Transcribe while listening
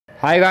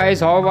Hi guys,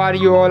 how are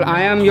you all?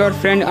 I am your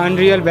friend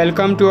Unreal.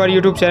 Welcome to our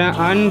YouTube channel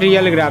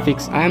Unreal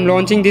Graphics. I am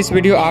launching this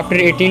video after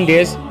 18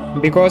 days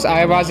because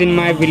I was in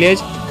my village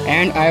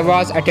and I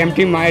was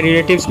attempting my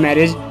relative's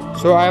marriage.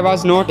 So I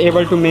was not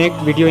able to make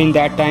video in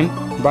that time.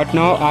 But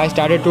now I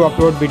started to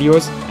upload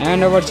videos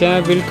and our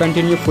channel will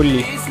continue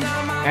fully.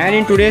 And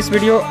in today's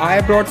video, I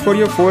brought for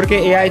you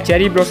 4K AI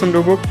Cherry Blossom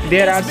Lookbook.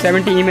 There are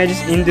 70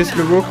 images in this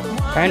lookbook.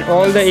 And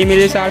all the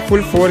images are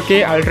full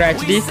 4K Ultra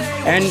HD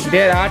and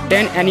there are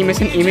 10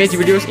 animation image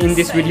videos in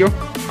this video.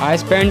 I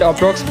spent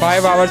approx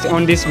 5 hours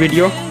on this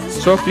video.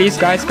 So please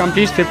guys,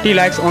 complete 50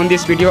 likes on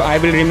this video. I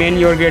will remain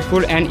your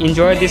grateful and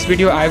enjoy this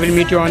video. I will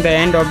meet you on the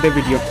end of the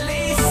video.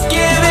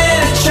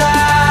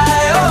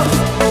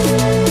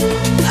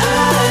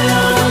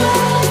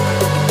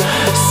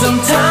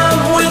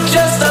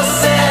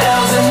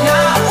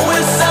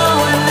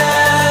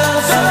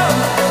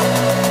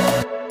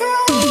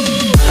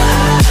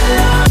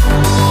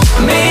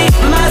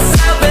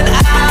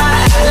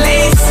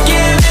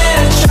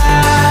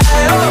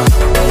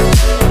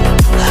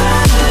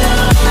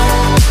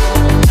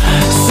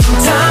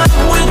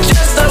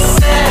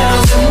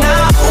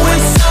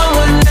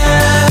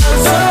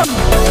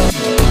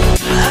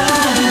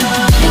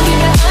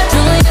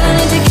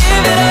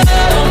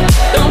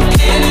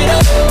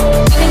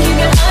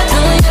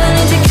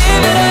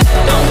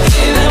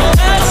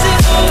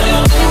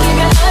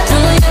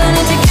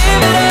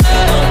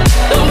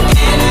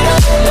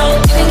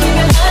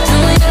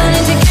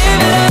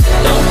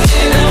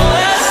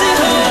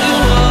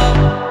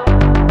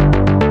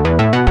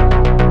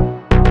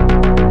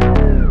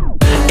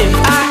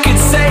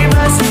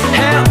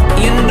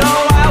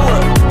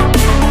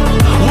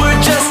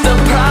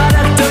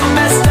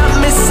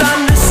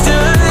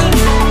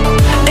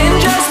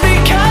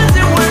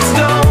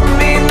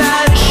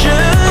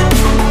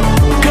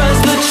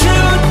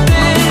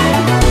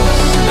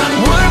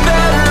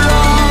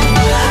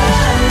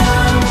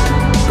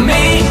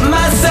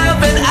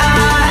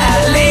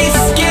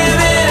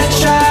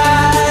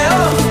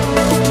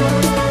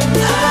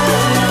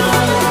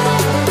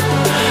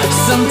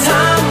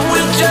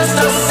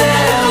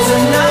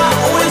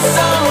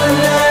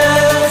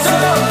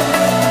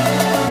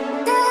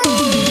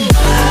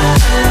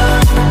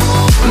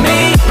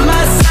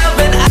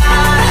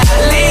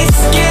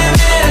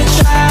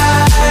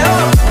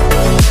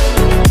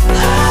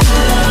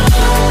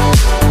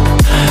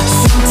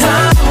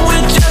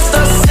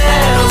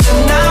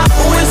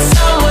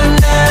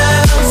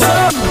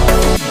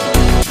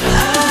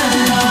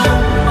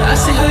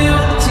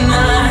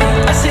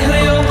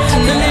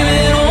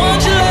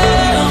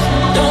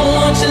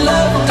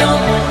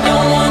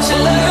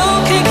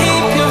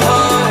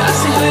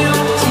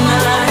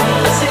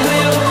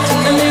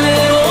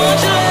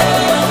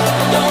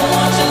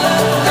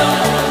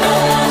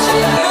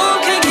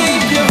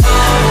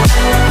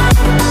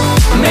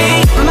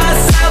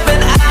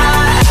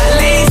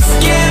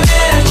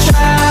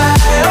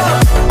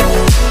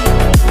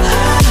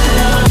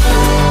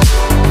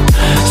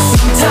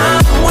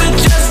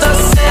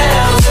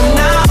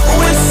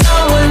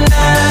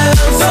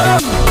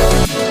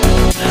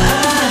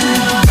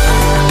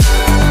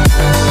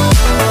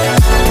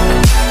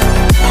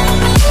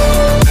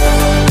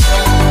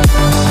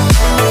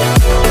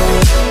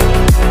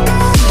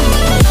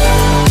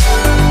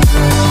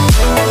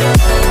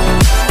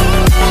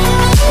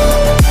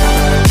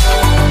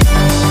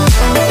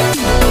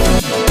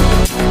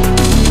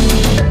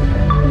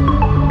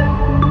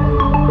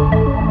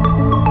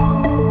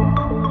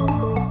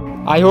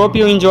 I hope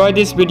you enjoyed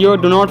this video.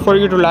 Do not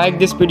forget to like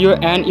this video,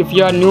 and if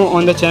you are new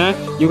on the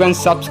channel, you can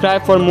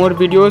subscribe for more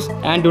videos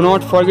and do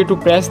not forget to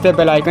press the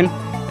bell icon.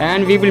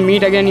 And we will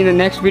meet again in the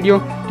next video.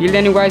 Till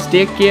then you guys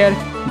take care.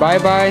 Bye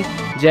bye.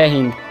 Jai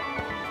Hind.